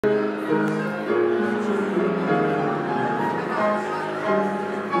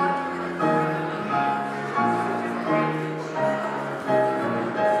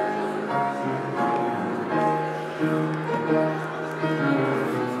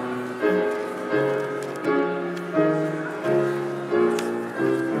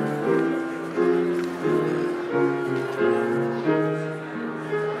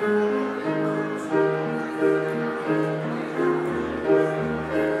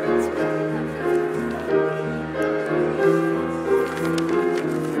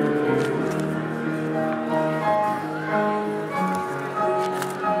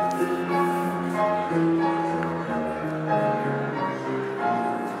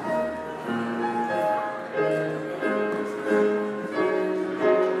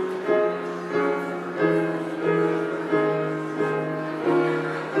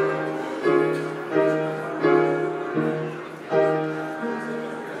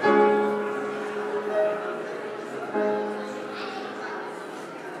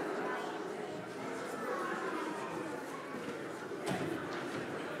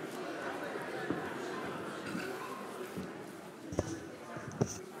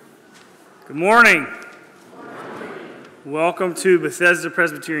Good morning. Welcome to Bethesda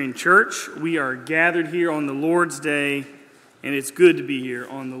Presbyterian Church. We are gathered here on the Lord's Day, and it's good to be here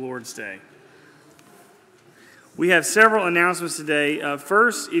on the Lord's Day. We have several announcements today.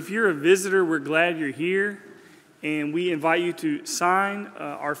 First, if you're a visitor, we're glad you're here, and we invite you to sign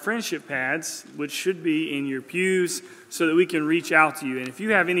our friendship pads, which should be in your pews, so that we can reach out to you. And if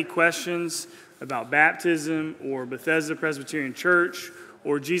you have any questions about baptism or Bethesda Presbyterian Church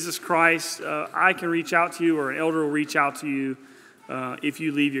or Jesus Christ, I can reach out to you, or an elder will reach out to you if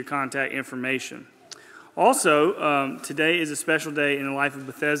you leave your contact information. Also, today is a special day in the life of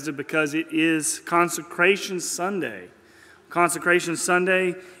Bethesda because it is Consecration Sunday. Consecration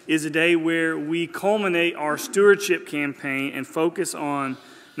Sunday is a day where we culminate our stewardship campaign and focus on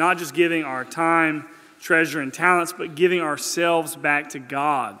not just giving our time, treasure, and talents, but giving ourselves back to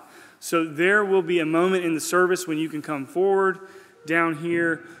God. So there will be a moment in the service when you can come forward down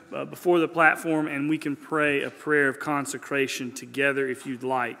here before the platform, and we can pray a prayer of consecration together if you'd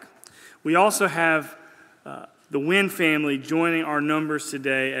like. We also have the Wynn family joining our numbers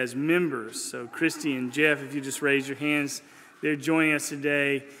today as members. So Christi and Jeff, if you just raise your hands, they're joining us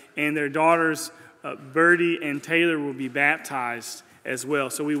today, and their daughters, Birdie and Taylor, will be baptized as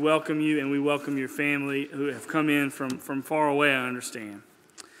well. So we welcome you, and we welcome your family who have come in from far away, I understand.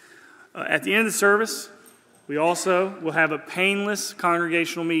 At the end of the service, we also will have a painless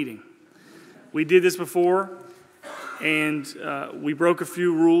congregational meeting. We did this before, and we broke a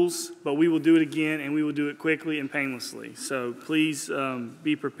few rules, but we will do it again, and we will do it quickly and painlessly. So please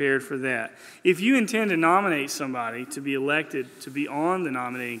be prepared for that. If you intend to nominate somebody to be elected to be on the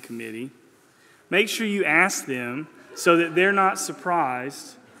nominating committee, make sure you ask them so that they're not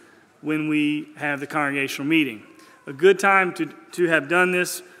surprised when we have the congregational meeting. A good time to have done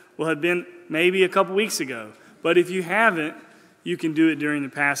this will have been maybe a couple weeks ago. But if you haven't, you can do it during the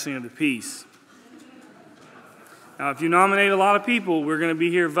passing of the peace. Now, if you nominate a lot of people, we're going to be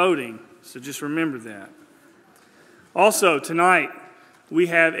here voting. So just remember that. Also, tonight, we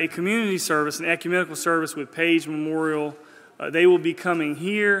have a community service, an ecumenical service with Page Memorial. They will be coming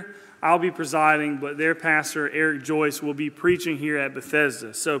here. I'll be presiding, but their pastor, Eric Joyce, will be preaching here at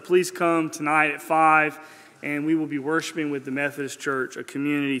Bethesda. So please come tonight at 5, and we will be worshiping with the Methodist Church, a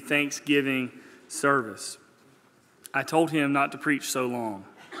community Thanksgiving service. I told him not to preach so long.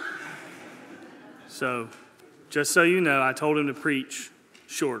 So, just so you know, I told him to preach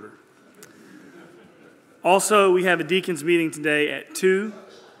shorter. Also, we have a deacons meeting today at 2,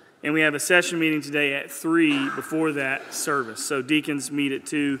 and we have a session meeting today at 3 before that service. So deacons meet at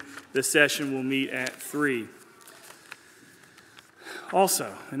 2, the session will meet at 3.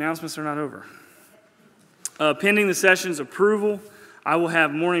 Also, announcements are not over. Pending the session's approval, I will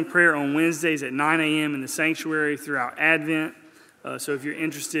have morning prayer on Wednesdays at 9 a.m. in the sanctuary throughout Advent. So if you're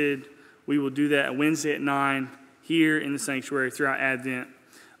interested, we will do that Wednesday at 9 here in the sanctuary throughout Advent.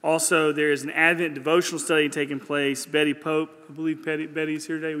 Also, there is an Advent devotional study taking place. Betty Pope, I believe Betty's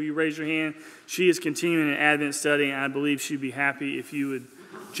here today. Will you raise your hand? She is continuing an Advent study, and I believe she'd be happy if you would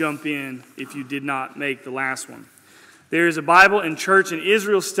jump in if you did not make the last one. There is a Bible and Church in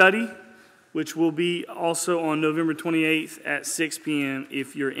Israel study, which will be also on November 28th at 6 p.m.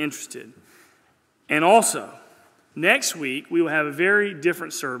 if you're interested. And also, next week, we will have a very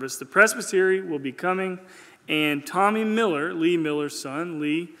different service. The presbytery will be coming, and Tommy Miller, Lee Miller's son,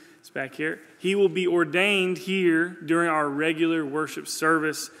 Lee is back here, he will be ordained here during our regular worship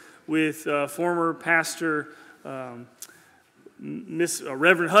service with former pastor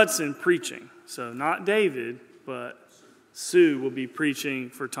Reverend Hudson preaching. So not David, but Sue will be preaching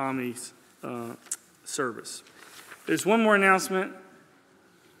for Tommy's service. There's one more announcement.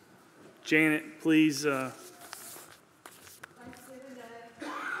 Janet, please. Thanksgiving Day, we're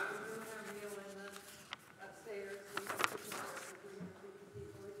doing our meal in the upstairs. We have kitchen for 350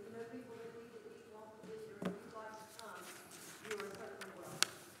 people. If you know people that need to eat, want to eat, or you'd like to come, you are certainly welcome.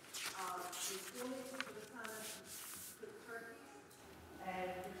 We still need people to sign up and cook turkeys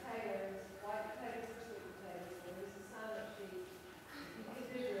and potatoes, white potatoes or sweet potatoes. There is a sign-up sheet. You can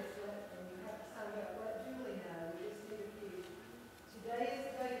do this, and you have to sign up. Let Julie know. We just need a few. Today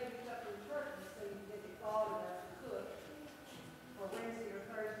is the day to pick up your turkey so you can get it thawed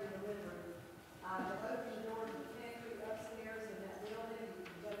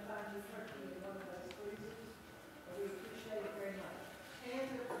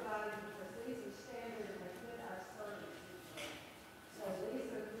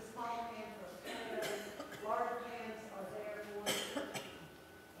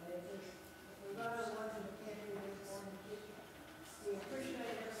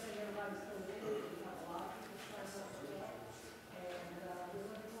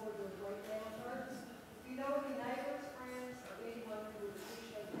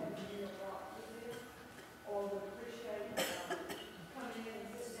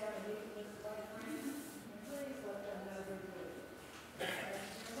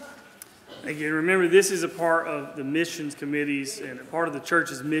Thank you. And remember, this is a part of the missions committees and a part of the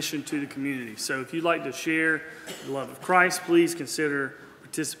church's mission to the community. So if you'd like to share the love of Christ, please consider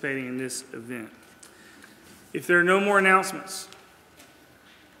participating in this event. If there are no more announcements,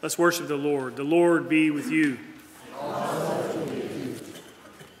 let's worship the Lord. The Lord be with you.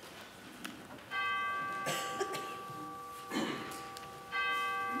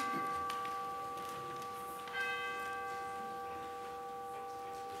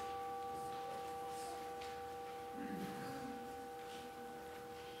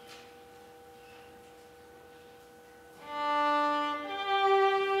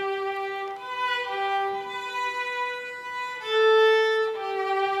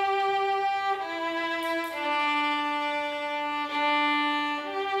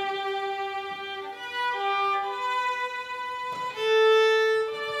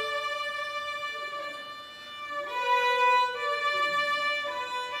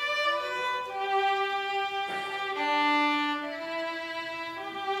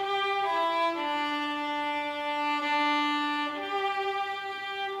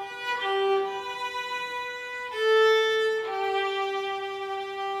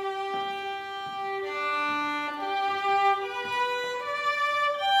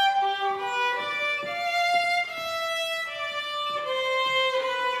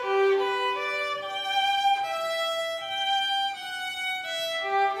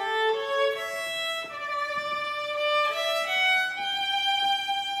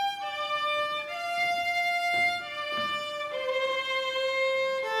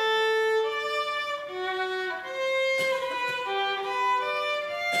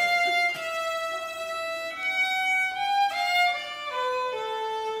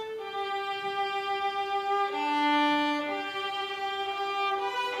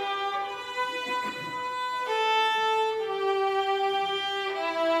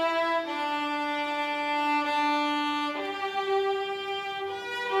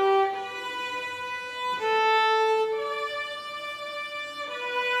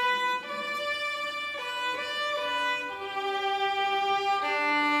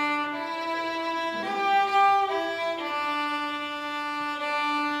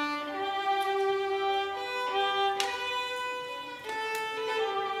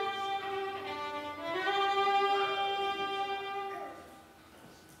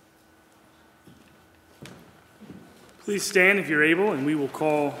 Please stand if you're able, and we will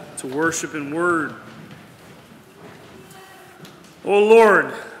call to worship in word. O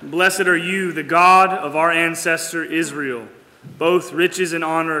Lord, blessed are you, the God of our ancestor Israel. Both riches and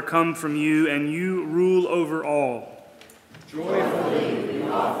honor come from you, and you rule over all. Joyfully we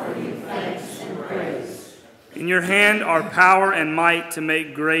offer you thanks and praise. In your hand are power and might to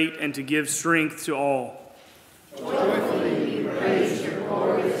make great and to give strength to all. Joyfully we praise your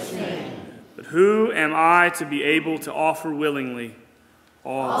glorious name. But who am I to be able to offer willingly?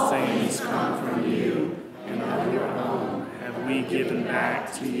 All things come from you, and of your own have we given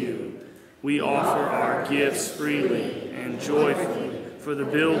back to you. We offer our gifts freely and joyfully for the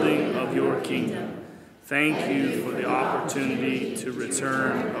building of your kingdom. Thank you for the opportunity to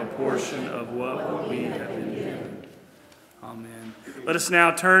return a portion of what we have been given. Amen. Let us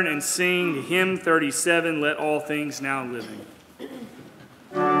now turn and sing hymn 37, Let All Things Now Living.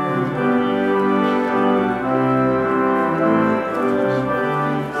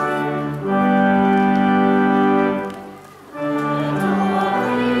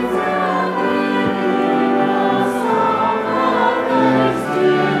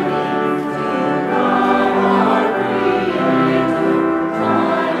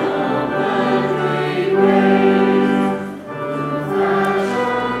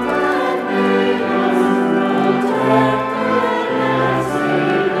 Protect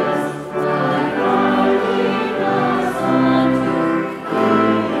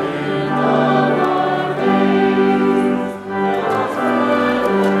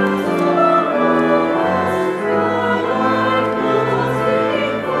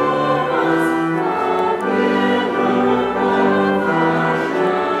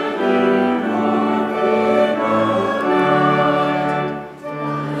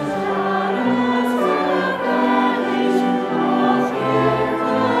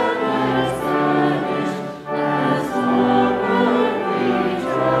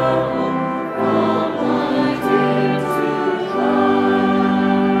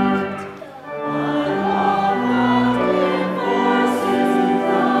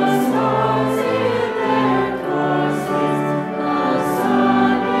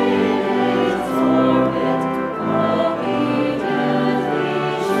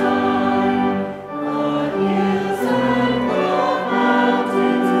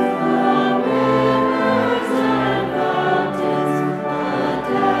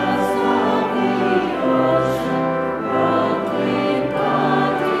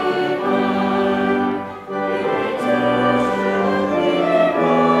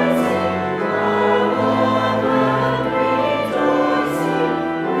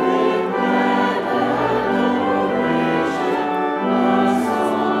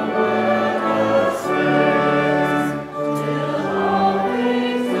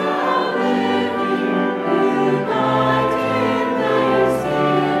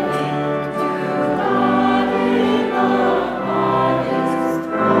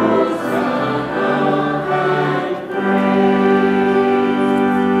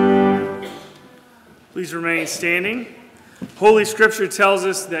Please remain standing. Holy Scripture tells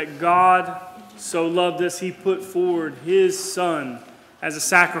us that God so loved us, he put forward his Son as a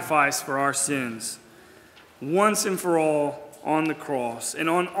sacrifice for our sins, once and for all on the cross. And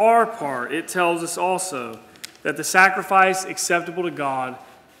on our part, it tells us also that the sacrifice acceptable to God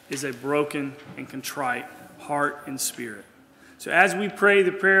is a broken and contrite heart and spirit. So as we pray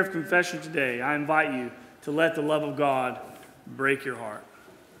the prayer of confession today, I invite you to let the love of God break your heart.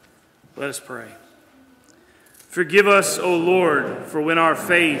 Let us pray. Forgive us, O Lord, for when our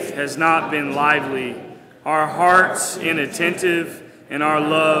faith has not been lively, our hearts inattentive, and our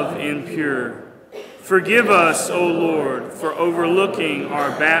love impure. Forgive us, O Lord, for overlooking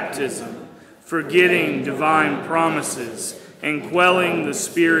our baptism, forgetting divine promises, and quelling the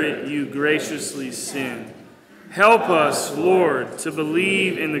Spirit you graciously send. Help us, Lord, to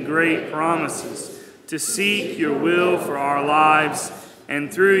believe in the great promises, to seek your will for our lives,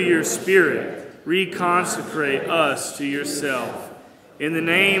 and through your Spirit, reconsecrate us to yourself. In the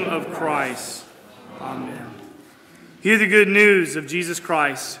name of Christ, amen. Hear the good news of Jesus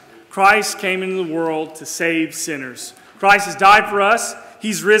Christ. Christ came into the world to save sinners. Christ has died for us.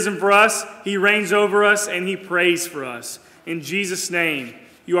 He's risen for us. He reigns over us, and he prays for us. In Jesus' name,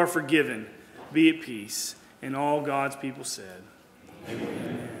 you are forgiven. Be at peace. And all God's people said,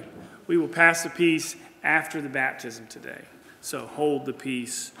 amen. We will pass the peace after the baptism today. So hold the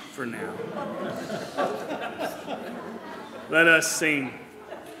peace for now. Let us sing.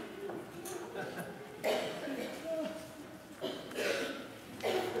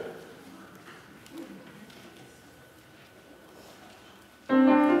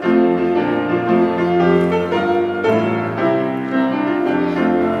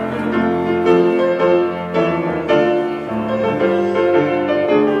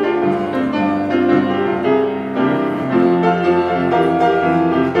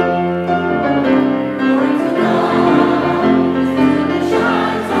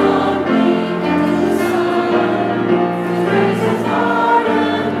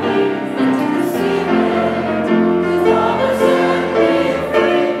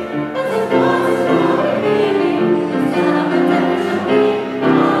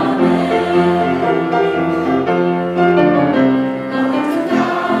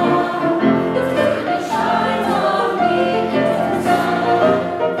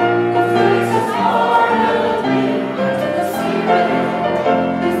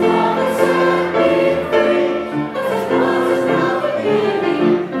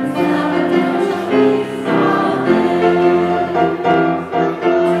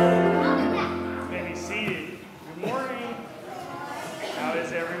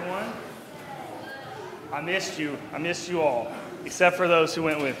 I missed you all, except for those who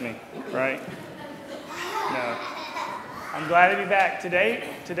went with me, right? No. I'm glad to be back. Today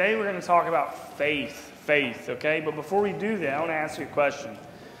we're going to talk about faith, okay? But before we do that, I want to ask you a question.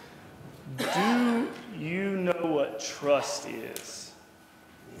 Do you know what trust is?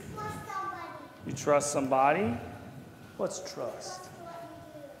 You trust somebody? What's trust?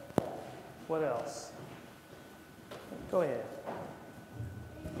 What else? Go ahead.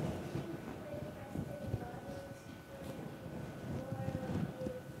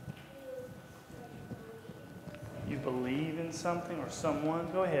 You believe in something or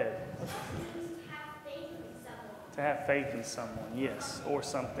someone? Go ahead. To have faith in someone, yes. Or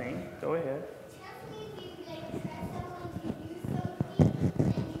something. Go ahead.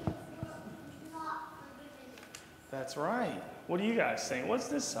 That's right. What do you guys think? What's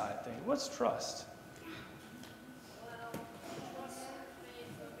this side think? What's trust?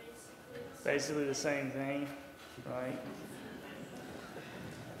 Basically the same thing, right?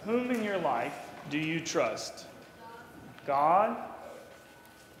 Whom in your life do you trust? God,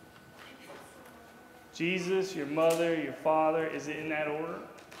 Jesus, your mother, your father. Is it in that order?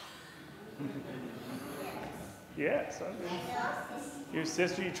 Yes. Okay. Your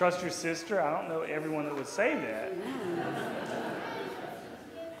sister, you trust your sister? I don't know everyone that would say that.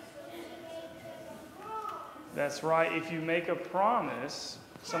 That's right. If you make a promise,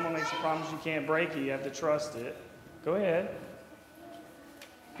 someone makes a promise you can't break it, you have to trust it. Go ahead.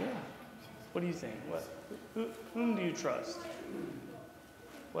 Yeah. What do you think? Whom do you trust?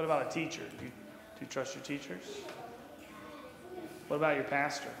 What about a teacher? Do you trust your teachers? What about your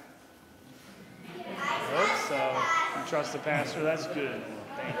pastor? I hope so. You trust the pastor? That's good.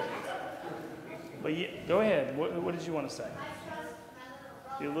 Thank you. But yeah, go ahead. What did you want to say?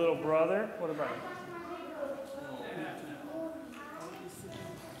 Your little brother? What about him?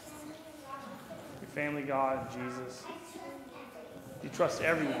 Your family, God, Jesus. You trust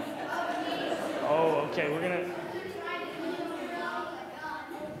everyone. Oh, okay. We're going to...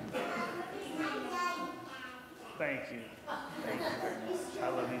 Thank you. Thank you very much. I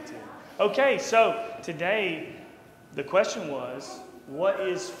love you too. Okay, so today the question was, what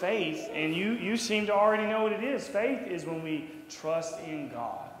is faith? And you seem to already know what it is. Faith is when we trust in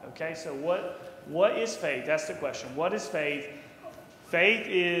God. Okay, so what is faith? That's the question. What is faith? Faith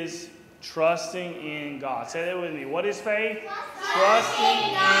is trusting in God. Say that with me. What is faith? Trusting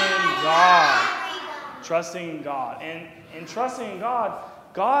in God. Trusting in God. And trusting in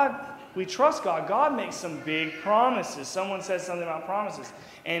God, we trust God. God makes some big promises. Someone said something about promises.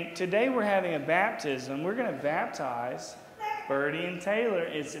 And today we're having a baptism. We're going to baptize Birdie and Taylor.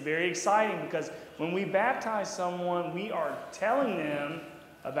 It's very exciting because when we baptize someone, we are telling them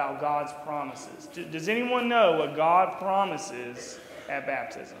about God's promises. Does anyone know what God promises at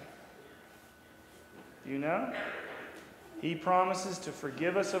baptism? You know? He promises to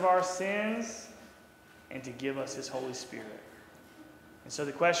forgive us of our sins and to give us His Holy Spirit. And so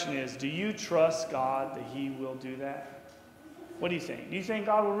the question is, do you trust God that He will do that? What do you think? Do you think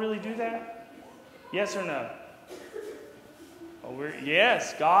God will really do that? Yes or no?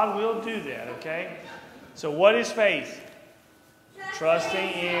 Yes, God will do that, okay? So what is faith? Trusting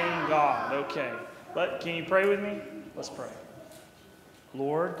in God. Okay. Can you pray with me? Let's pray.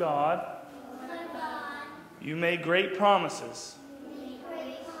 Lord God, you made great promises.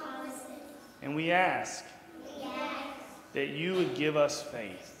 And we ask that you would give us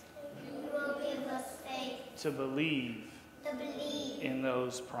faith to believe in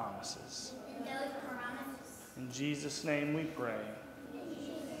those promises. In Jesus' name we pray.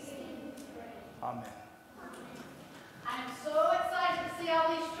 Amen. I'm so excited to see all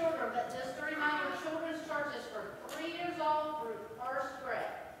these children, but just a reminder, Children's Church is for 3 years old through first grade.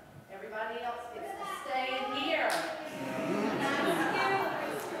 Everybody else gets to stay in here.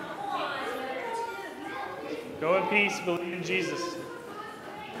 Go in peace, believe in Jesus.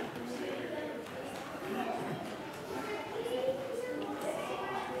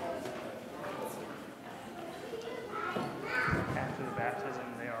 After the baptism,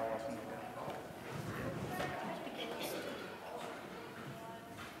 they are welcome to go.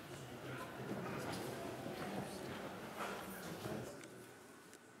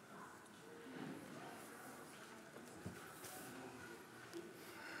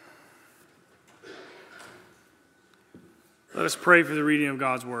 Let us pray for the reading of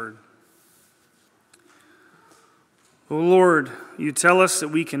God's Word. O Lord, you tell us that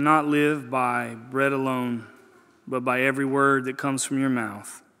we cannot live by bread alone, but by every word that comes from your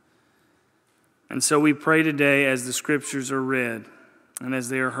mouth. And so we pray today as the Scriptures are read and as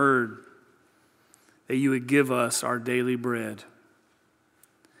they are heard, that you would give us our daily bread.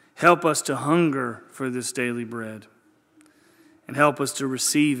 Help us to hunger for this daily bread, and help us to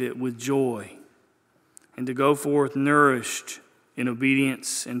receive it with joy, and to go forth nourished in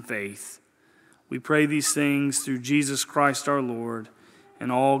obedience and faith. We pray these things through Jesus Christ our Lord, and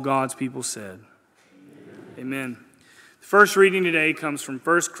all God's people said, Amen. The first reading today comes from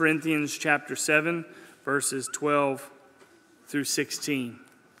 1 Corinthians chapter 7, verses 12 through 16.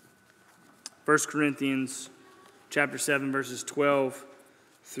 1 Corinthians chapter 7, verses 12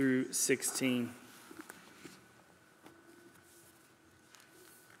 through 16.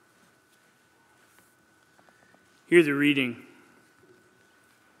 Hear the reading.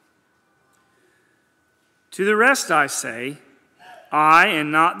 To the rest I say, I and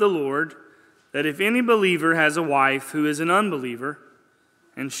not the Lord, that if any believer has a wife who is an unbeliever,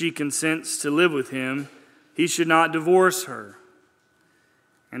 and she consents to live with him, he should not divorce her.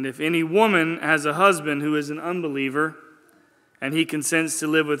 And if any woman has a husband who is an unbeliever, and he consents to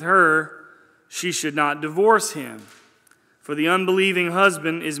live with her, she should not divorce him. For the unbelieving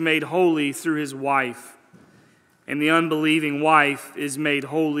husband is made holy through his wife, and the unbelieving wife is made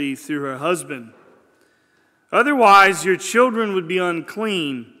holy through her husband. Otherwise, your children would be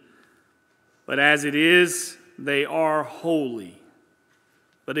unclean, but as it is, they are holy.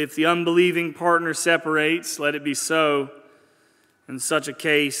 But if the unbelieving partner separates, let it be so. In such a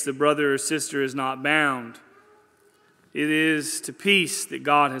case, the brother or sister is not bound. It is to peace that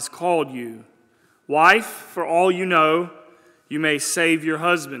God has called you. Wife, for all you know, you may save your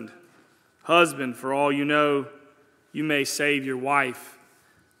husband. Husband, for all you know, you may save your wife.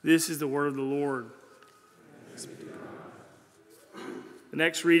 This is the word of the Lord. The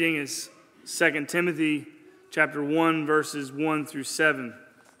next reading is 2 Timothy chapter 1, verses 1 through 7.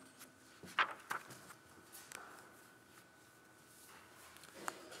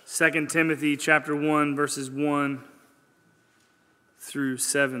 Second Timothy chapter 1, verses 1 through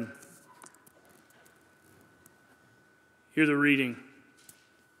 7. Hear the reading.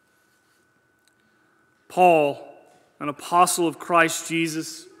 Paul, an apostle of Christ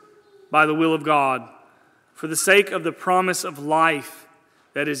Jesus, by the will of God, for the sake of the promise of life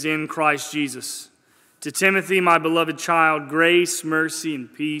that is in Christ Jesus. To Timothy, my beloved child, grace, mercy,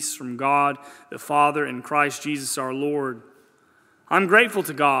 and peace from God the Father and Christ Jesus our Lord. I'm grateful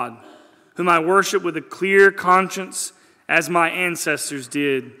to God, whom I worship with a clear conscience as my ancestors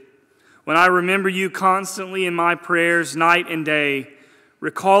did. When I remember you constantly in my prayers night and day,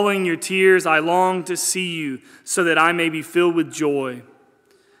 recalling your tears, I long to see you so that I may be filled with joy.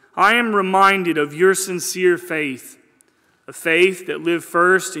 I am reminded of your sincere faith, a faith that lived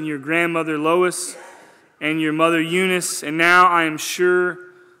first in your grandmother Lois and your mother Eunice, and now I am sure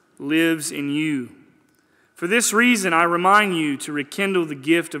lives in you. For this reason, I remind you to rekindle the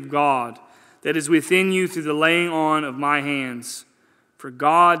gift of God that is within you through the laying on of my hands. For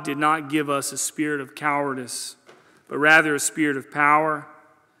God did not give us a spirit of cowardice, but rather a spirit of power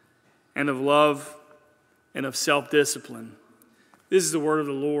and of love and of self-discipline. This is the word of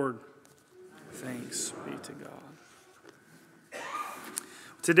the Lord. Thanks be to God.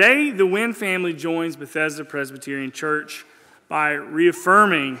 Today, the Wynn family joins Bethesda Presbyterian Church by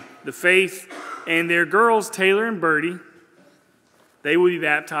reaffirming the faith, and their girls, Taylor and Birdie, they will be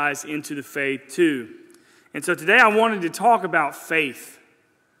baptized into the faith too. And so today I wanted to talk about faith.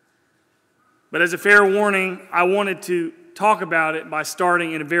 But as a fair warning, I wanted to talk about it by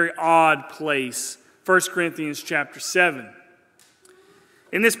starting in a very odd place, 1 Corinthians chapter 7.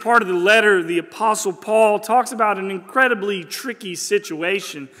 In this part of the letter, the Apostle Paul talks about an incredibly tricky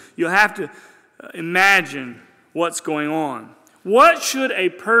situation. You'll have to imagine what's going on. What should a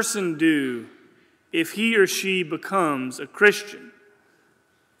person do if he or she becomes a Christian,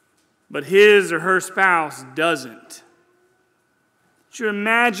 but his or her spouse doesn't? Should you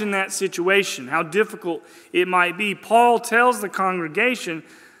imagine that situation, how difficult it might be? Paul tells the congregation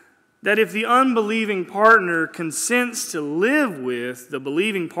that if the unbelieving partner consents to live with the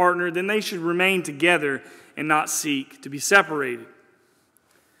believing partner, then they should remain together and not seek to be separated.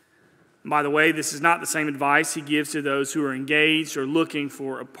 And by the way, this is not the same advice he gives to those who are engaged or looking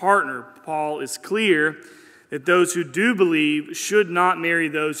for a partner. Paul is clear that those who do believe should not marry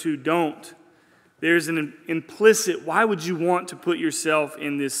those who don't. There's an implicit, why would you want to put yourself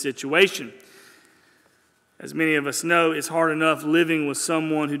in this situation? As many of us know, it's hard enough living with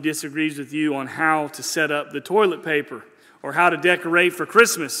someone who disagrees with you on how to set up the toilet paper, or how to decorate for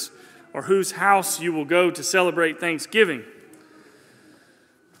Christmas, or whose house you will go to celebrate Thanksgiving.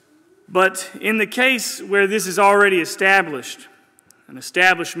 But in the case where this is already established, an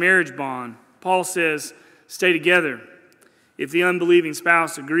established marriage bond, Paul says, stay together if the unbelieving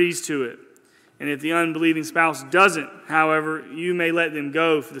spouse agrees to it. And if the unbelieving spouse doesn't, however, you may let them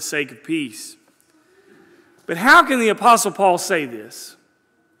go for the sake of peace. But how can the Apostle Paul say this?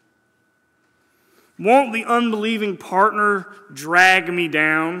 Won't the unbelieving partner drag me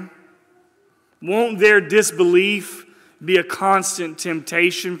down? Won't their disbelief be a constant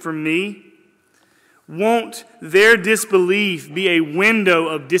temptation for me? Won't their disbelief be a window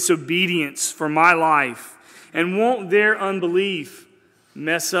of disobedience for my life? And won't their unbelief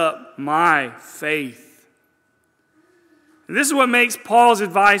mess up my faith? And this is what makes Paul's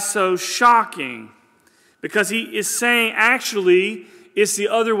advice so shocking, because he is saying, actually, it's the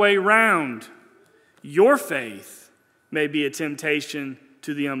other way around. Your faith may be a temptation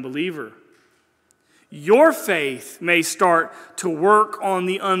to the unbeliever. Your faith may start to work on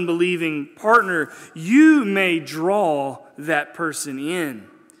the unbelieving partner. You may draw that person in.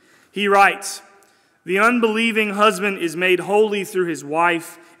 He writes, the unbelieving husband is made holy through his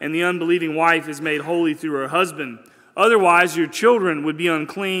wife, and the unbelieving wife is made holy through her husband. Otherwise, your children would be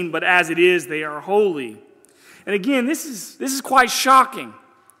unclean, but as it is, they are holy. And again, this is quite shocking.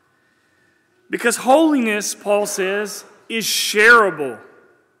 Because holiness, Paul says, is shareable.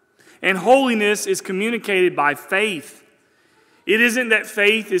 And holiness is communicated by faith. It isn't that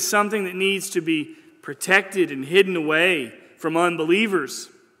faith is something that needs to be protected and hidden away from unbelievers.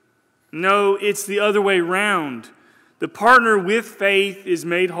 No, it's the other way around. The partner with faith is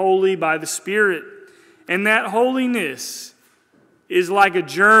made holy by the Spirit. And that holiness is like a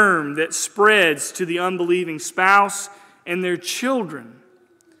germ that spreads to the unbelieving spouse and their children.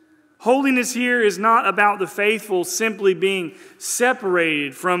 Holiness here is not about the faithful simply being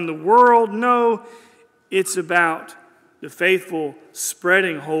separated from the world. No, it's about the faithful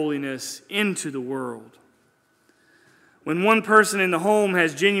spreading holiness into the world. When one person in the home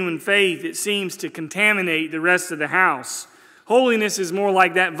has genuine faith, it seems to contaminate the rest of the house. Holiness is more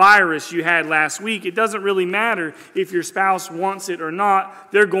like that virus you had last week. It doesn't really matter if your spouse wants it or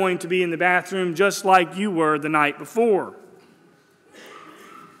not. They're going to be in the bathroom just like you were the night before.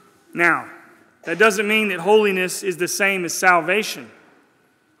 Now, that doesn't mean that holiness is the same as salvation.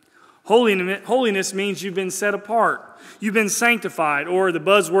 Holiness means you've been set apart. You've been sanctified, or the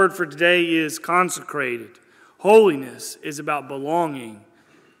buzzword for today is consecrated. Holiness is about belonging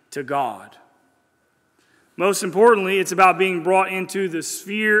to God. Most importantly, it's about being brought into the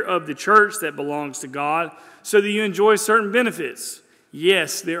sphere of the church that belongs to God so that you enjoy certain benefits.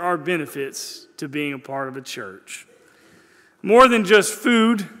 Yes, there are benefits to being a part of a church. More than just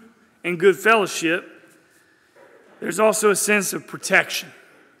food and good fellowship, there's also a sense of protection.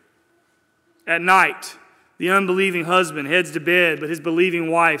 At night, the unbelieving husband heads to bed, but his believing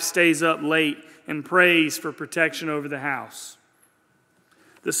wife stays up late and prays for protection over the house.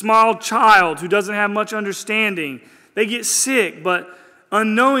 The small child who doesn't have much understanding, they get sick, but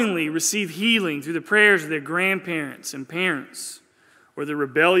unknowingly receive healing through the prayers of their grandparents and parents. Or the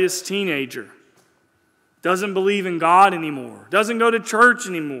rebellious teenager doesn't believe in God anymore, doesn't go to church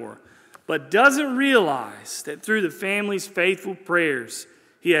anymore, but doesn't realize that through the family's faithful prayers,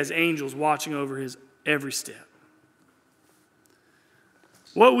 he has angels watching over his every step.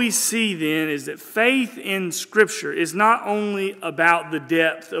 What we see then is that faith in Scripture is not only about the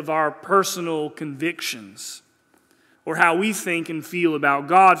depth of our personal convictions or how we think and feel about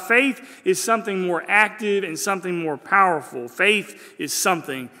God. Faith is something more active and something more powerful. Faith is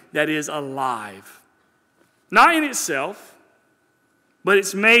something that is alive. Not in itself, but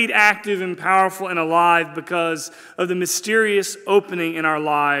it's made active and powerful and alive because of the mysterious opening in our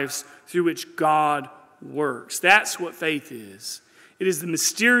lives through which God works. That's what faith is. It is the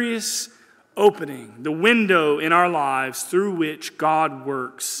mysterious opening, the window in our lives through which God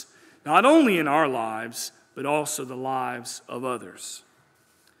works, not only in our lives, but also the lives of others.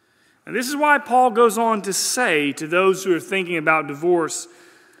 And this is why Paul goes on to say to those who are thinking about divorcing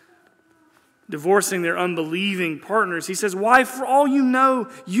their unbelieving partners, he says, "Why, for all you know,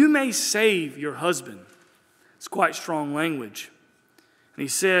 you may save your husband." It's quite strong language. And he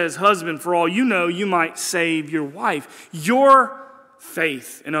says, "Husband, for all you know, you might save your wife." Your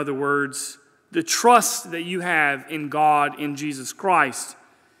faith, in other words, the trust that you have in God, in Jesus Christ,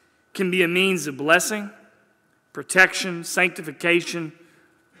 can be a means of blessing, protection, sanctification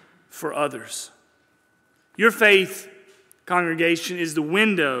for others. Your faith, congregation, is the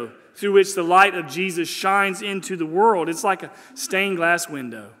window through which the light of Jesus shines into the world. It's like a stained glass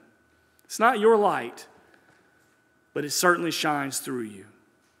window. It's not your light, but it certainly shines through you.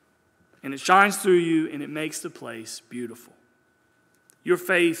 And it shines through you, and it makes the place beautiful. Your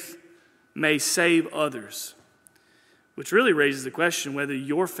faith may save others, which really raises the question whether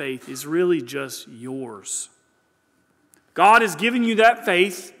your faith is really just yours. God has given you that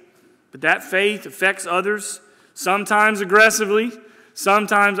faith, but that faith affects others, sometimes aggressively,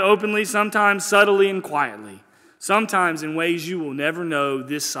 sometimes openly, sometimes subtly and quietly, sometimes in ways you will never know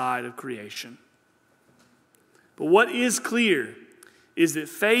this side of creation. But what is clear is that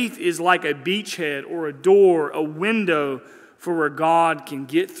faith is like a beachhead or a door, a window for where God can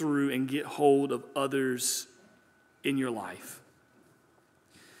get through and get hold of others in your life.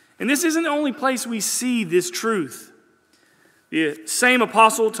 And this isn't the only place we see this truth. The same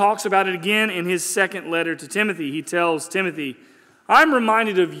apostle talks about it again in his second letter to Timothy. He tells Timothy, "I'm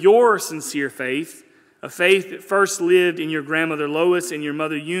reminded of your sincere faith, a faith that first lived in your grandmother Lois and your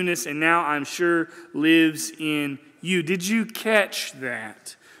mother Eunice, and now I'm sure lives in you." Did you catch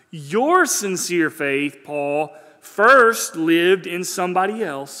that? Your sincere faith, Paul, first lived in somebody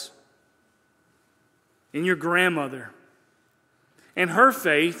else, in your grandmother. And her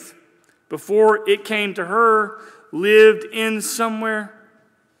faith, before it came to her, lived in somewhere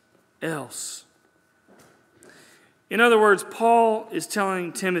else. In other words, Paul is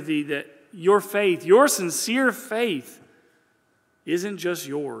telling Timothy that your faith, your sincere faith, isn't just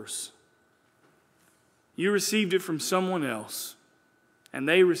yours. You received it from someone else, and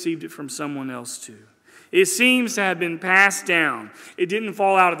they received it from someone else too. It seems to have been passed down. It didn't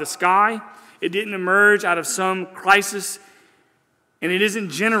fall out of the sky. It didn't emerge out of some crisis. And it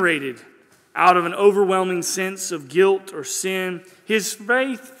isn't generated out of an overwhelming sense of guilt or sin. His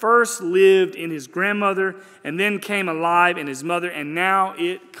faith first lived in his grandmother and then came alive in his mother, and now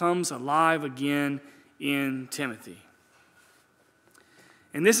it comes alive again in Timothy.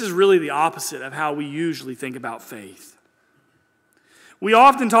 And this is really the opposite of how we usually think about faith. We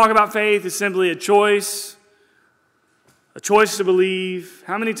often talk about faith as simply a choice to believe.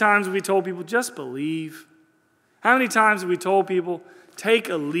 How many times have we told people, just believe? How many times have we told people, take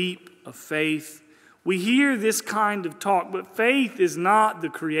a leap of faith? We hear this kind of talk, but faith is not the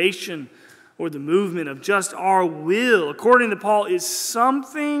creation or the movement of just our will. According to Paul, it's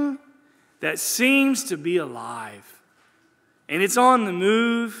something that seems to be alive. And it's on the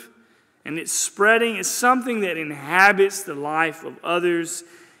move, and it's spreading. It's something that inhabits the life of others.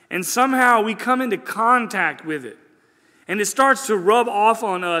 And somehow we come into contact with it. And it starts to rub off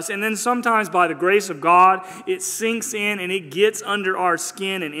on us. And then sometimes by the grace of God, it sinks in and it gets under our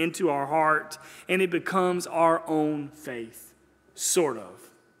skin and into our heart. And it becomes our own faith. Sort of.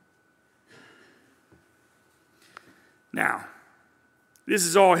 Now, this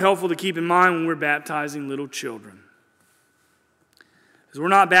is all helpful to keep in mind when we're baptizing little children. Because we're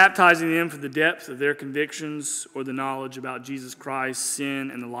not baptizing them for the depth of their convictions or the knowledge about Jesus Christ,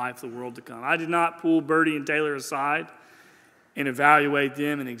 sin, and the life of the world to come. I did not pull Birdie and Taylor aside and evaluate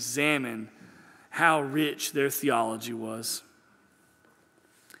them and examine how rich their theology was.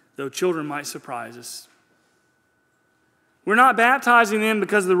 Though children might surprise us. We're not baptizing them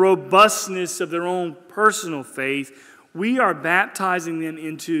because of the robustness of their own personal faith. We are baptizing them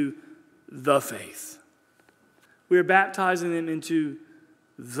into the faith. We are baptizing them into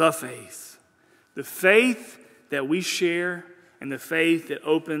the faith. The faith that we share and the faith that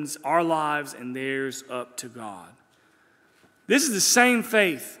opens our lives and theirs up to God. This is the same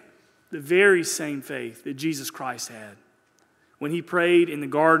faith, the very same faith that Jesus Christ had when he prayed in the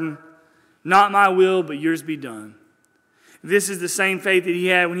garden, "Not my will, but yours be done." This is the same faith that he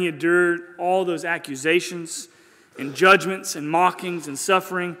had when he endured all those accusations and judgments and mockings and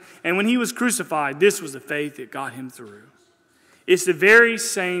suffering. And when he was crucified, this was the faith that got him through. It's the very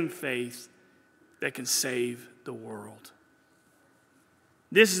same faith that can save the world.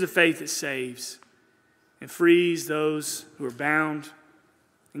 This is the faith that saves and frees those who are bound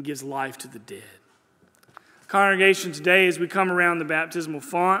and gives life to the dead. Congregation, today as we come around the baptismal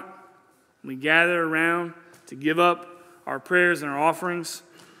font, we gather around to give up our prayers and our offerings.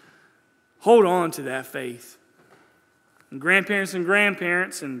 Hold on to that faith. And grandparents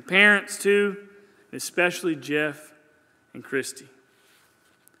and parents too, especially Jeff and Christi.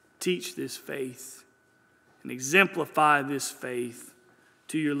 Teach this faith and exemplify this faith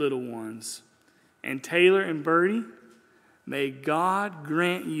to your little ones. And Taylor and Birdie, may God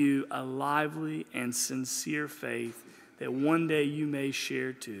grant you a lively and sincere faith that one day you may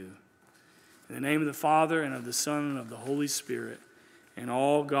share too. In the name of the Father, and of the Son, and of the Holy Spirit, and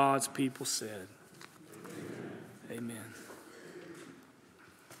all God's people said, Amen. Amen.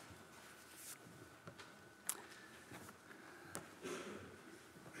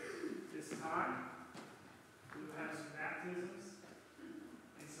 This time, we will have some baptisms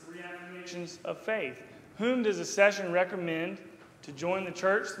and some reaffirmations of faith. Whom does the session recommend to join the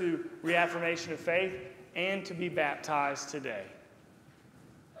church through reaffirmation of faith and to be baptized today?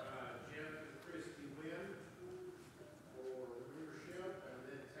 Jeff and Christi Wynn for leadership, and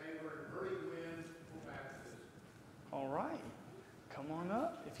then Taylor and Birdie Wynn for baptism. All right. Come on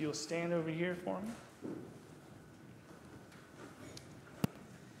up. If you'll stand over here for me.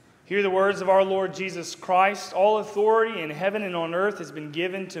 Hear the words of our Lord Jesus Christ. All authority in heaven and on earth has been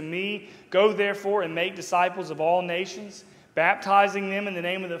given to me. Go therefore and make disciples of all nations, baptizing them in the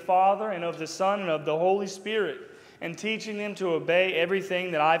name of the Father and of the Son and of the Holy Spirit, and teaching them to obey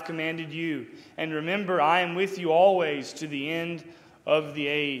everything that I've commanded you. And remember, I am with you always to the end of the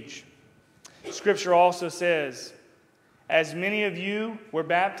age. Scripture also says, as many of you were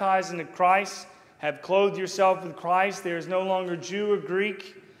baptized into Christ, have clothed yourself with Christ. There is no longer Jew or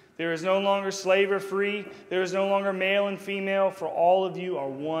Greek. There is no longer slave or free. There is no longer male and female, for all of you are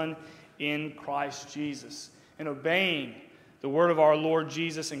one in Christ Jesus. And obeying the word of our Lord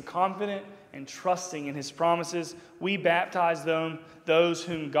Jesus and confident and trusting in his promises, we baptize those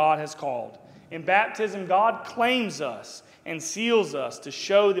whom God has called. In baptism, God claims us and seals us to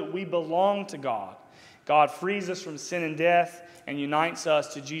show that we belong to God. God frees us from sin and death and unites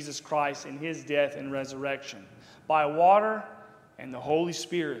us to Jesus Christ in his death and resurrection. By water and the Holy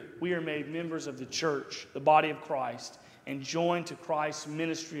Spirit, we are made members of the church, the body of Christ, and joined to Christ's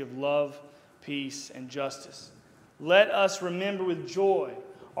ministry of love, peace, and justice. Let us remember with joy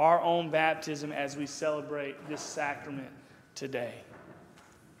our own baptism as we celebrate this sacrament today.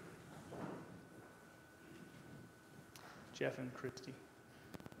 Jeff and Christi,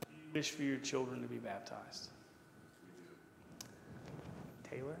 do you wish for your children to be baptized?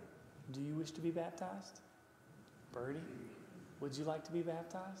 Taylor, do you wish to be baptized? Birdie, would you like to be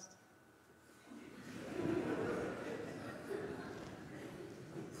baptized?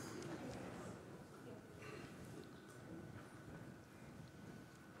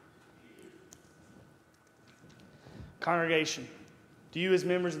 Congregation, do you as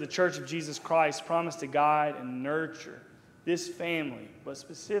members of the Church of Jesus Christ promise to guide and nurture this family, but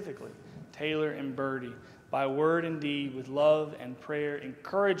specifically Taylor and Birdie, by word and deed with love and prayer,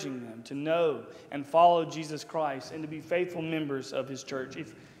 encouraging them to know and follow Jesus Christ and to be faithful members of his church?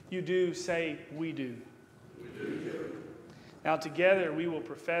 If you do, say, we do. We do. Now together we will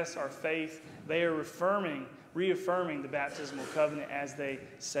profess our faith. They are reaffirming the baptismal covenant as they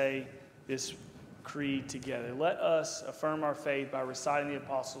say this creed together. Let us affirm our faith by reciting the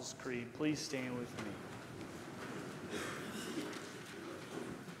Apostles' Creed. Please stand with me.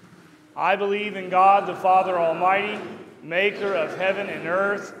 I believe in God the Father Almighty, maker of heaven and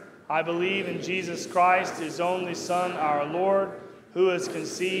earth. I believe in Jesus Christ, his only Son, our Lord, who was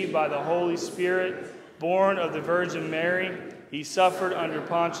conceived by the Holy Spirit, born of the Virgin Mary. He suffered under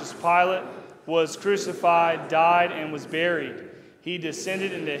Pontius Pilate, was crucified, died, and was buried. He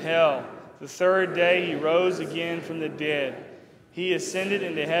descended into hell. The third day he rose again from the dead. He ascended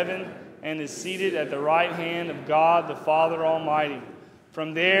into heaven and is seated at the right hand of God the Father Almighty.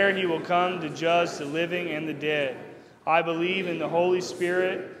 From there he will come to judge the living and the dead. I believe in the Holy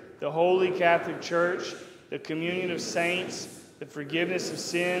Spirit, the Holy Catholic Church, the communion of saints, the forgiveness of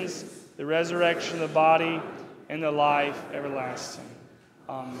sins, the resurrection of the body, and the life everlasting.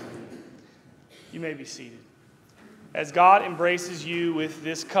 Amen. You may be seated. As God embraces you with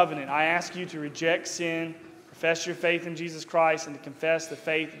this covenant, I ask you to reject sin, profess your faith in Jesus Christ, and to confess the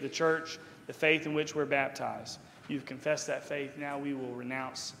faith of the church, the faith in which we're baptized. You've confessed that faith. Now we will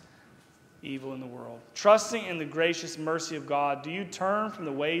renounce evil in the world. Trusting in the gracious mercy of God, do you turn from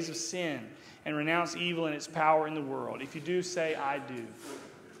the ways of sin and renounce evil and its power in the world? If you do, say, I do.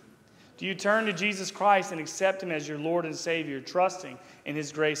 Do you turn to Jesus Christ and accept him as your Lord and Savior, trusting in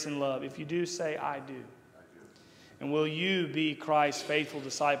his grace and love? If you do, say, I do. And will you be Christ's faithful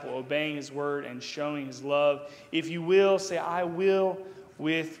disciple, obeying his word and showing his love? If you will, say, I will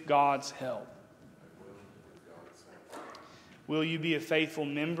with God's help. Will you be a faithful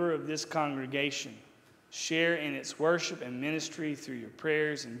member of this congregation? Share in its worship and ministry through your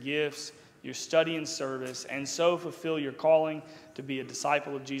prayers and gifts, your study and service, and so fulfill your calling to be a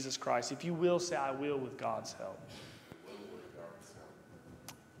disciple of Jesus Christ. If you will, say, I will with God's help.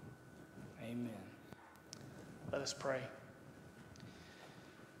 Amen. Let us pray.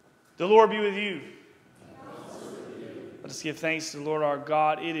 The Lord be with you. Let us give thanks to the Lord our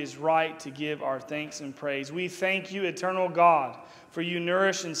God. It is right to give our thanks and praise. We thank you, eternal God, for you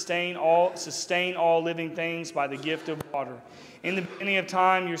nourish and sustain all living things by the gift of water. In the beginning of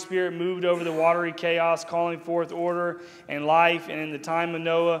time, your Spirit moved over the watery chaos, calling forth order and life. And in the time of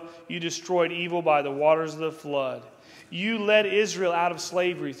Noah, you destroyed evil by the waters of the flood. You led Israel out of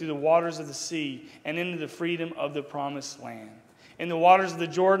slavery through the waters of the sea and into the freedom of the promised land. In the waters of the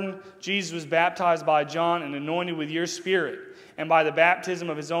Jordan, Jesus was baptized by John and anointed with your Spirit. And by the baptism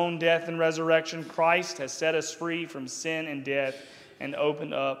of his own death and resurrection, Christ has set us free from sin and death and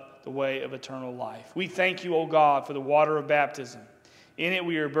opened up the way of eternal life. We thank you, O God, for the water of baptism. In it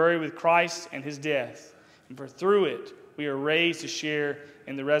we are buried with Christ and his death. And for through it we are raised to share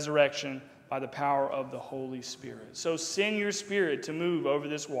in the resurrection by the power of the Holy Spirit. So send your Spirit to move over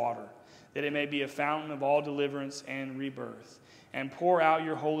this water, that it may be a fountain of all deliverance and rebirth. And pour out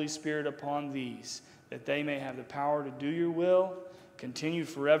your Holy Spirit upon these, that they may have the power to do your will, continue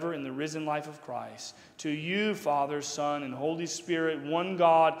forever in the risen life of Christ. To you, Father, Son, and Holy Spirit, one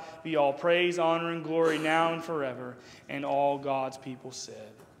God, be all praise, honor, and glory now and forever. And all God's people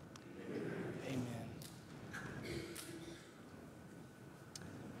said, Amen.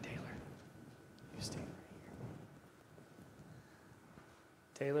 Taylor, you stand right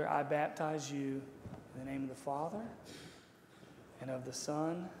here. Taylor, I baptize you in the name of the Father, and of the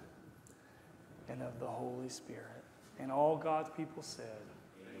Son, and of the Holy Spirit. And all God's people said,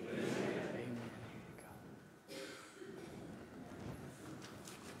 Amen. Amen. Here you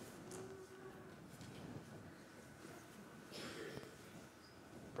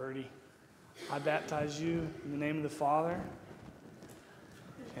go. Birdie, I baptize you in the name of the Father,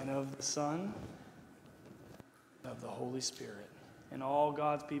 and of the Son, and of the Holy Spirit. And all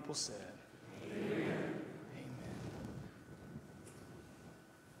God's people said, Amen.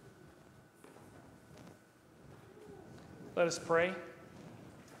 Let us pray.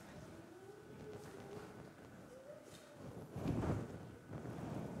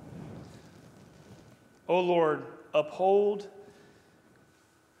 O Lord, uphold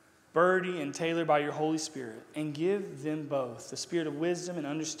Birdie and Taylor by your Holy Spirit, and give them both the spirit of wisdom and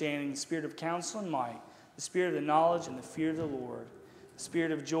understanding, the spirit of counsel and might, the spirit of the knowledge and the fear of the Lord, the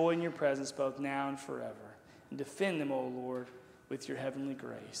spirit of joy in your presence both now and forever. And defend them, O Lord, with your heavenly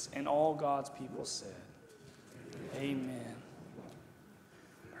grace. And all God's people said, Amen.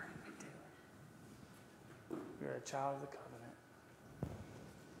 You are a child of the covenant.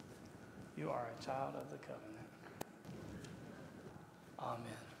 You are a child of the covenant. Amen.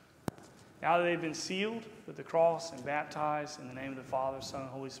 Now that they've been sealed with the cross and baptized in the name of the Father, Son, and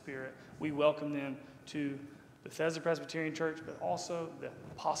Holy Spirit, we welcome them to Bethesda Presbyterian Church, but also the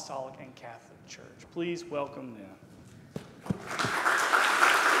Apostolic and Catholic Church. Please welcome them.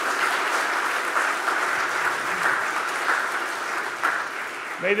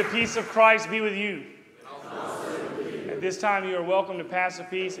 May the peace of Christ be with you. At this time, you are welcome to pass the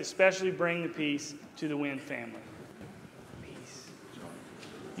peace, especially bring the peace to the Wynn family. Peace.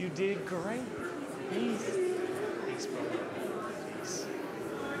 You did great. Peace. Peace, brother. Peace.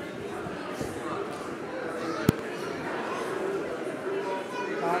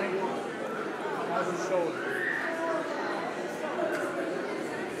 Connie, how's your shoulder?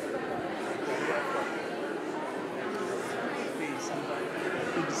 Peace.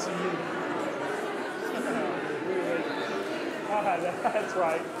 Good to see you. That's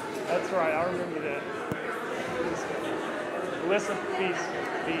right. That's right. I remember that. Listen, peace,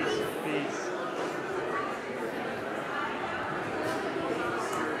 peace, peace.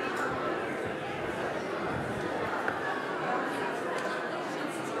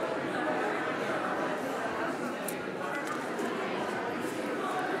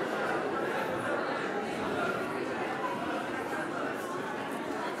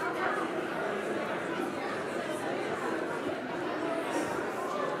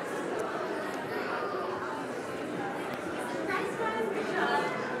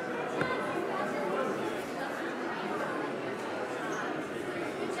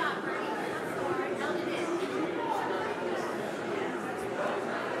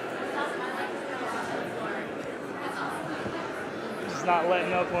 Not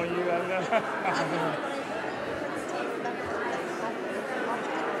letting up on you, I know.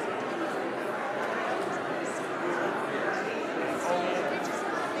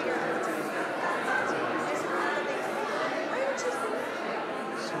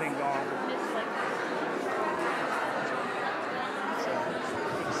 She's been gone.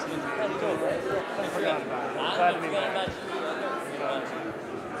 I forgot about it. I'm glad to be back.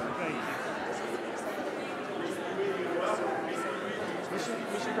 Thank you.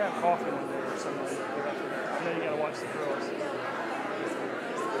 We should grab coffee one day or something. I know you gotta watch the girls.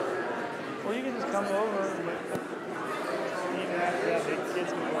 Or you can just come over and even after that, the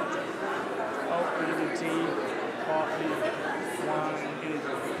kids can watch it. Oh, we can do tea, coffee, wine,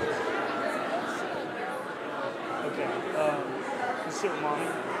 anything. Okay, let's sit with Mommy.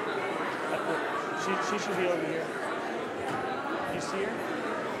 She should be over here. You see her?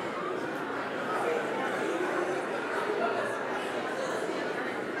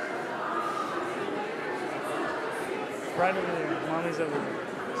 Right over there. Mommy's over there.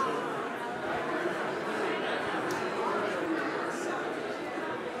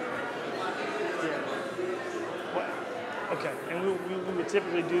 Yeah. What? Okay. And we would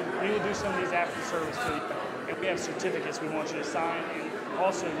typically do some of these after service too. And we have certificates we want you to sign. And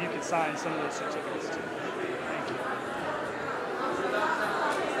also you can sign some of those certificates too. Thank you.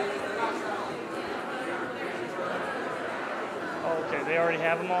 Oh, okay. They already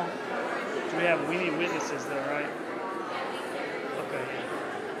have them all? We need witnesses though, right? Okay.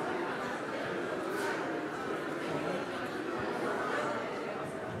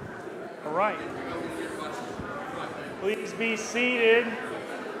 All right. Please be seated.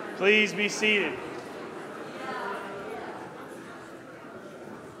 Please be seated.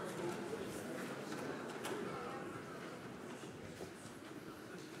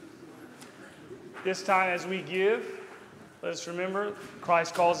 This time as we give, let us remember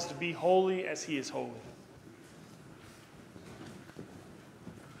Christ calls us to be holy as he is holy.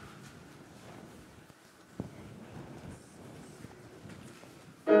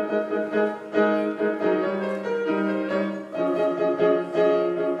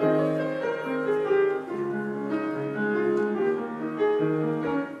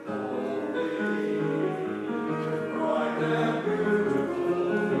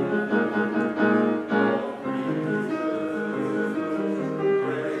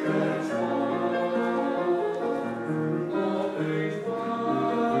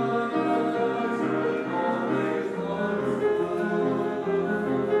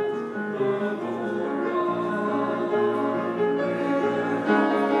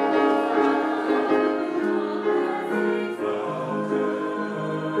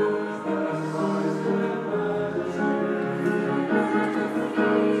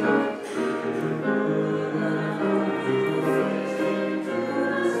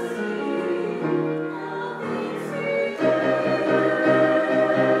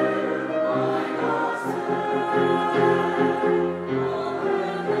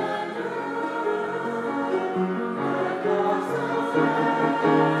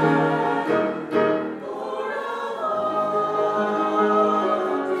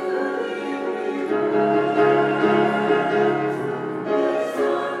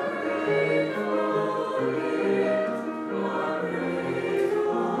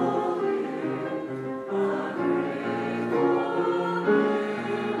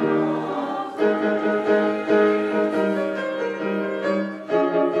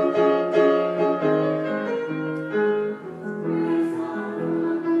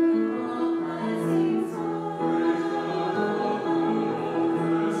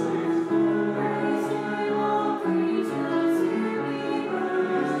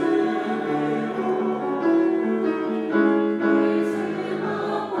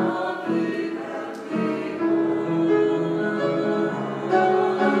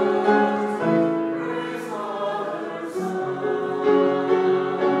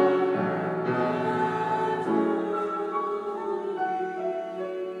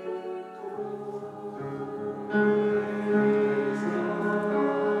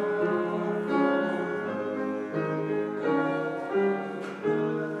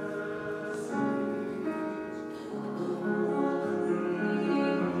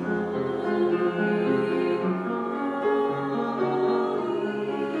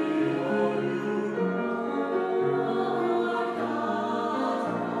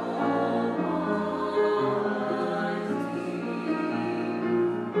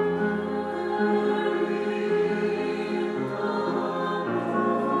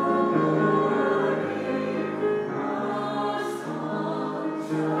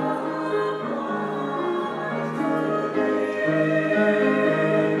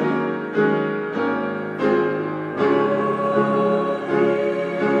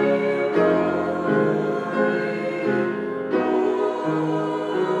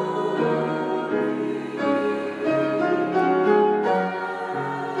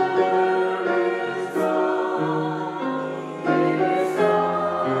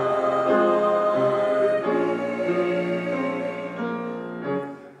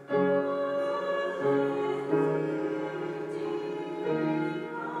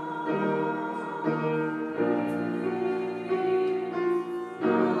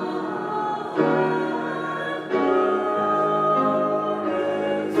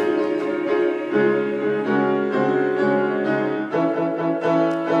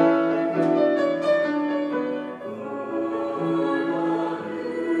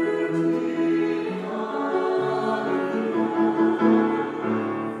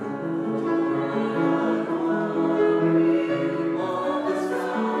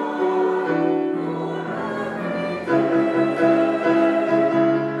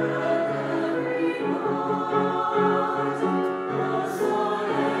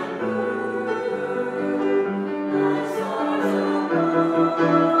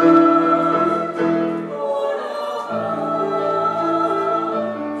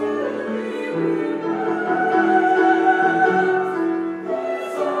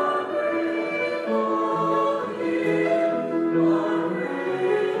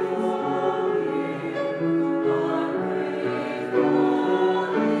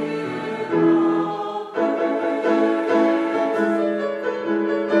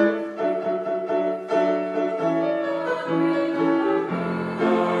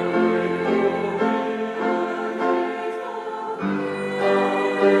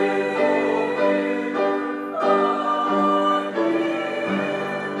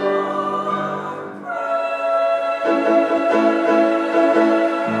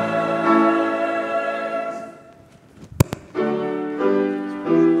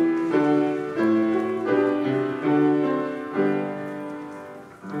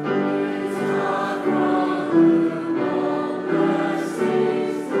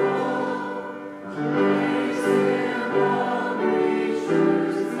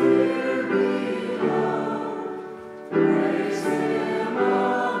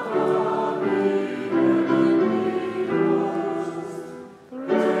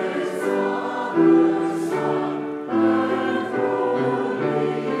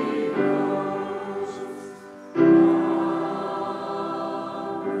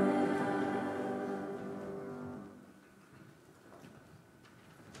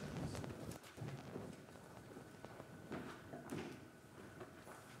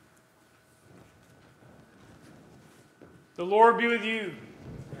 The Lord be with you.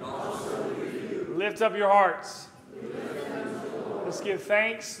 And also with you. Lift up your hearts. We lift them to the Lord. Let's give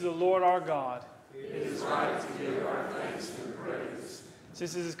thanks to the Lord our God. It is right to give our thanks and praise.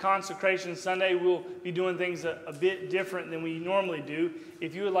 Since this is Consecration Sunday, we'll be doing things a bit different than we normally do.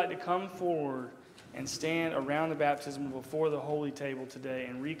 If you would like to come forward and stand around the baptism before the holy table today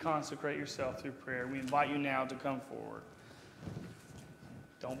and reconsecrate yourself through prayer, we invite you now to come forward.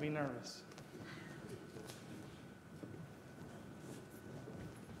 Don't be nervous.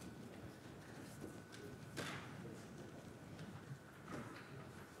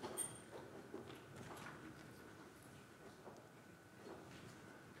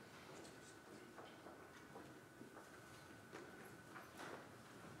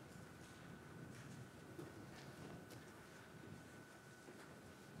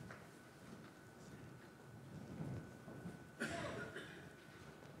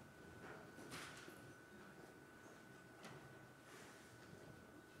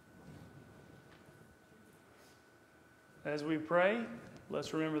 As we pray,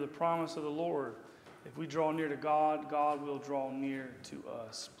 let's remember the promise of the Lord. If we draw near to God, God will draw near to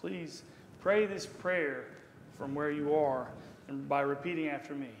us. Please pray this prayer from where you are and by repeating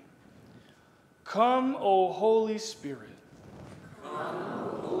after me. Come, O Holy Spirit. Come,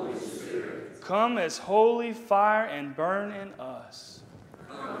 O Holy Spirit. Come as holy fire and burn in us.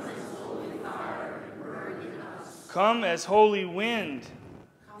 Come as holy fire and burn in us. Come as holy wind.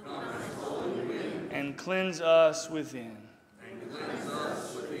 Come as holy wind. And cleanse us within. And cleanse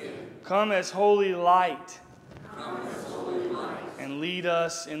us within. Come as holy light. Come as holy light. And lead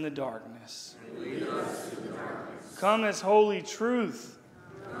us in the darkness. And lead us in the darkness. Come as holy truth.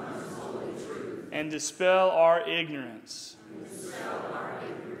 Come as holy truth. And dispel our ignorance. And dispel our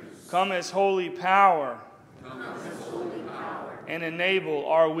ignorance. Come as holy power. Come as holy power. And enable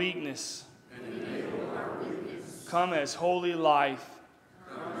our weakness. And enable our weakness. Come as holy life.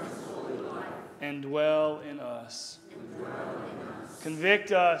 Come and dwell in us.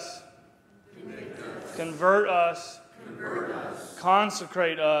 Convict us. Convert us.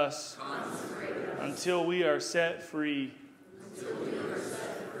 Consecrate us until we are set free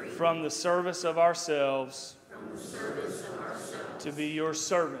from the service of ourselves to be your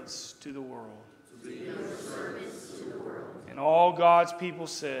servants to the world. And all God's people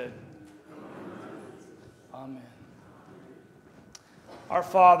said, Amen. Our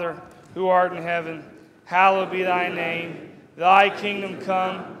Father, who art in heaven, hallowed be thy name. Thy kingdom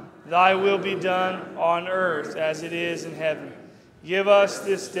come, thy will be done on earth as it is in heaven. Give us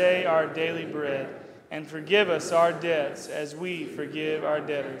this day our daily bread, and forgive us our debts as we forgive our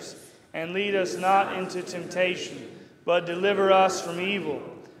debtors. And lead us not into temptation, but deliver us from evil.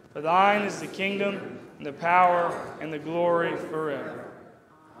 For thine is the kingdom, and the power, and the glory forever.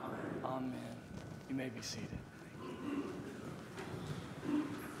 Amen. You may be seated.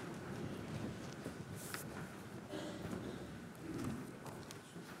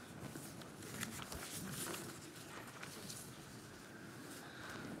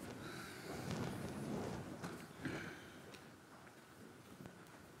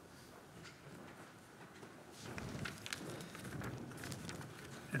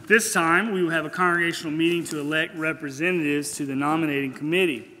 At this time, we will have a congregational meeting to elect representatives to the nominating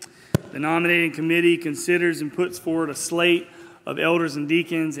committee. The nominating committee considers and puts forward a slate of elders and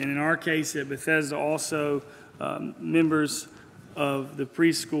deacons, and in our case at Bethesda also members of the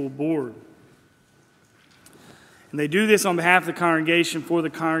preschool board. And they do this on behalf of the congregation for the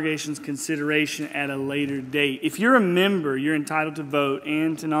congregation's consideration at a later date. If you're a member, you're entitled to vote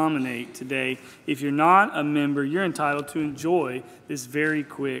and to nominate today. If you're not a member, you're entitled to enjoy this very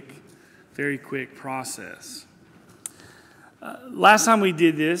quick process. Last time we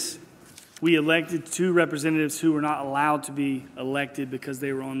did this, we elected 2 representatives who were not allowed to be elected because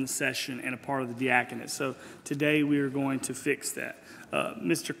they were on the session and a part of the diaconate. So today we are going to fix that.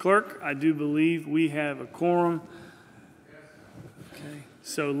 Mr. Clerk, I do believe we have a quorum. Okay,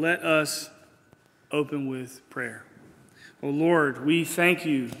 so let us open with prayer. Oh Lord, we thank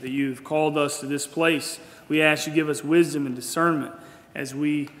you that you've called us to this place. We ask you to give us wisdom and discernment as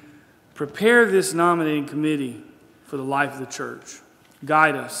we prepare this nominating committee for the life of the church.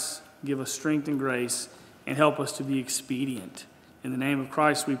 Guide us, give us strength and grace, and help us to be expedient. In the name of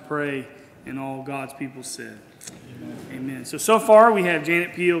Christ we pray, and all God's people said. Amen. So far we have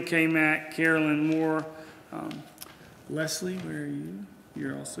Janet Peel, Kay Mack, Carolyn Moore, Leslie, where are you?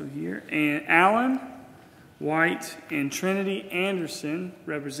 You're also here. And Alan White and Trinity Anderson,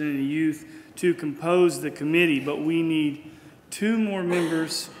 representing the youth, to compose the committee. But we need 2 more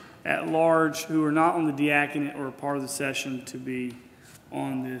members at large who are not on the diaconate or a part of the session to be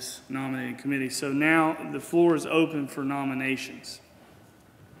on this nominating committee. So now the floor is open for nominations.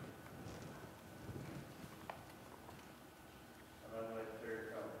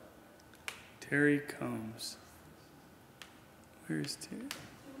 Terry Combs. Where is Terry? Do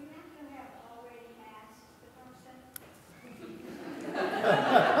we have to have already asked the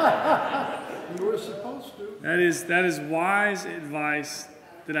person? You were supposed to. That is wise advice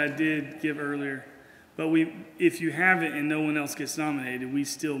that I did give earlier. But if you haven't and no one else gets nominated, we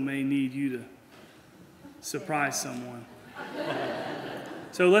still may need you to surprise someone.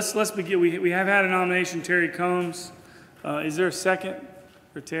 So let's begin. We have had a nomination, Terry Combs. Is there a second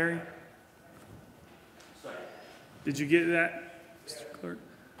for Terry? Second. Did you get that, Mr. Clerk?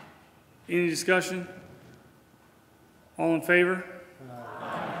 Any discussion? All in favor?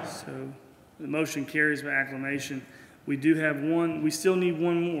 Aye. So the motion carries by acclamation. We do have one. We still need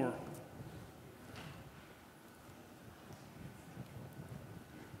one more.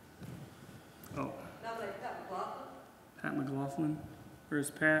 Oh. Nominate Pat McLaughlin. Pat McLaughlin.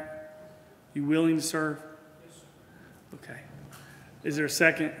 Where's Pat? You willing to serve? Yes. Okay. Is there a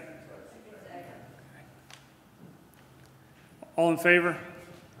second? Second. All in favor?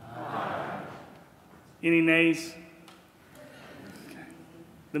 Aye. Any nays? Okay.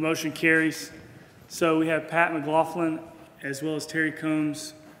 The motion carries. So we have Pat McLaughlin as well as Terry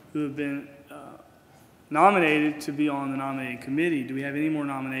Combs who have been nominated to be on the nominating committee. Do we have any more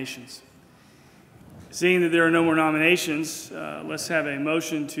nominations? Seeing that there are no more nominations, let's have a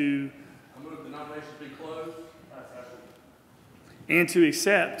motion to... I move the nominations be closed. And to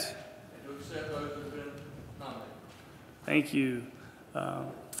accept. And to accept those who have been nominated. Thank you.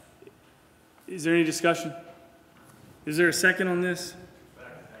 Is there any discussion? Is there a second on this?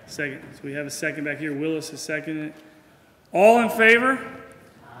 Second. So we have a second back here. Willis has seconded it. All in favor?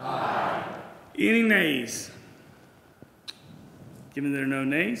 Aye. Any nays? Given there are no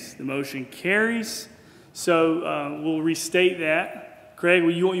nays, the motion carries. So we'll restate that. Craig,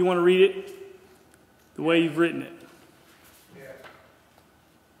 you want to read it? the way you've written it. Yes.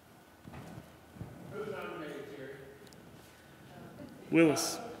 Who's nominated, Terry?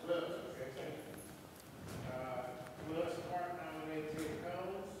 Willis. Willis, okay. Willis Hart nominated Terry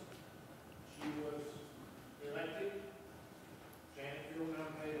Combs. She was elected. Janet Field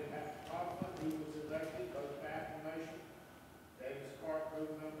nominated Pat Kaufman. He was elected, both by acclamation. Davis Clark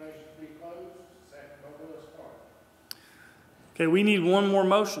moved nomination to be closed. Second by Willis Hart. Okay, we need one more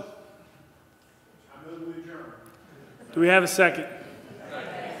motion. I move we adjourn. Do we have a second?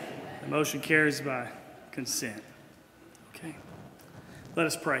 The motion carries by consent. Okay. Let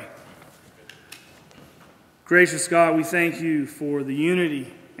us pray. Gracious God, we thank you for the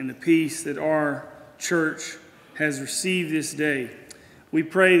unity and the peace that our church has received this day. We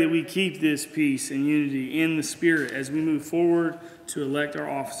pray that we keep this peace and unity in the Spirit as we move forward to elect our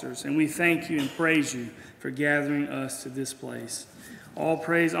officers. And we thank you and praise you for gathering us to this place. All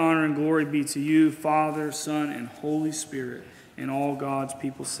praise, honor, and glory be to you, Father, Son, and Holy Spirit, and all God's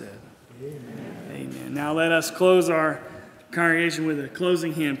people said. Amen. Amen. Now let us close our congregation with a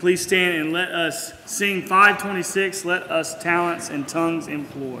closing hymn. Please stand and let us sing 526, Let Us Talents and Tongues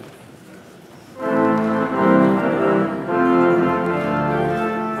Employ.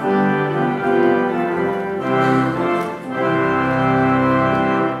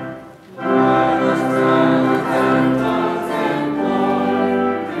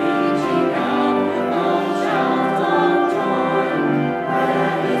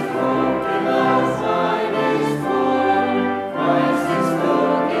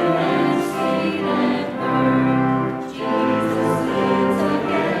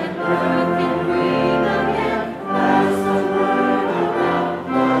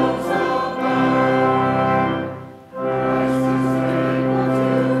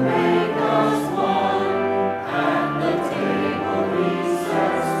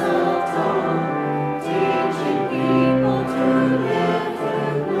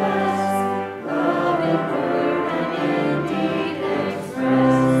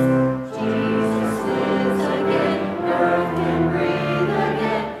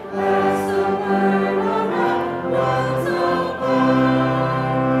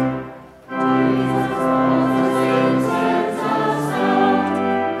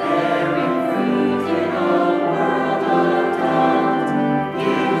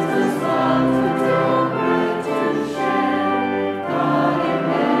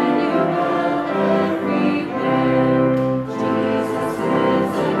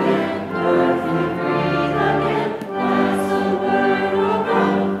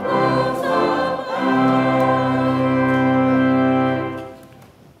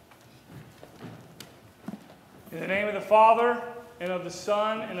 Father, and of the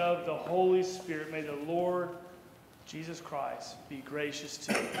Son, and of the Holy Spirit. May the Lord Jesus Christ be gracious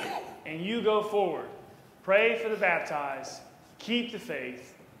to you. And you go forward. Pray for the baptized. Keep the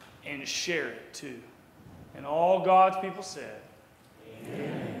faith. And share it too. And all God's people said,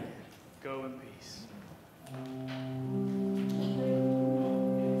 Amen. Go in peace.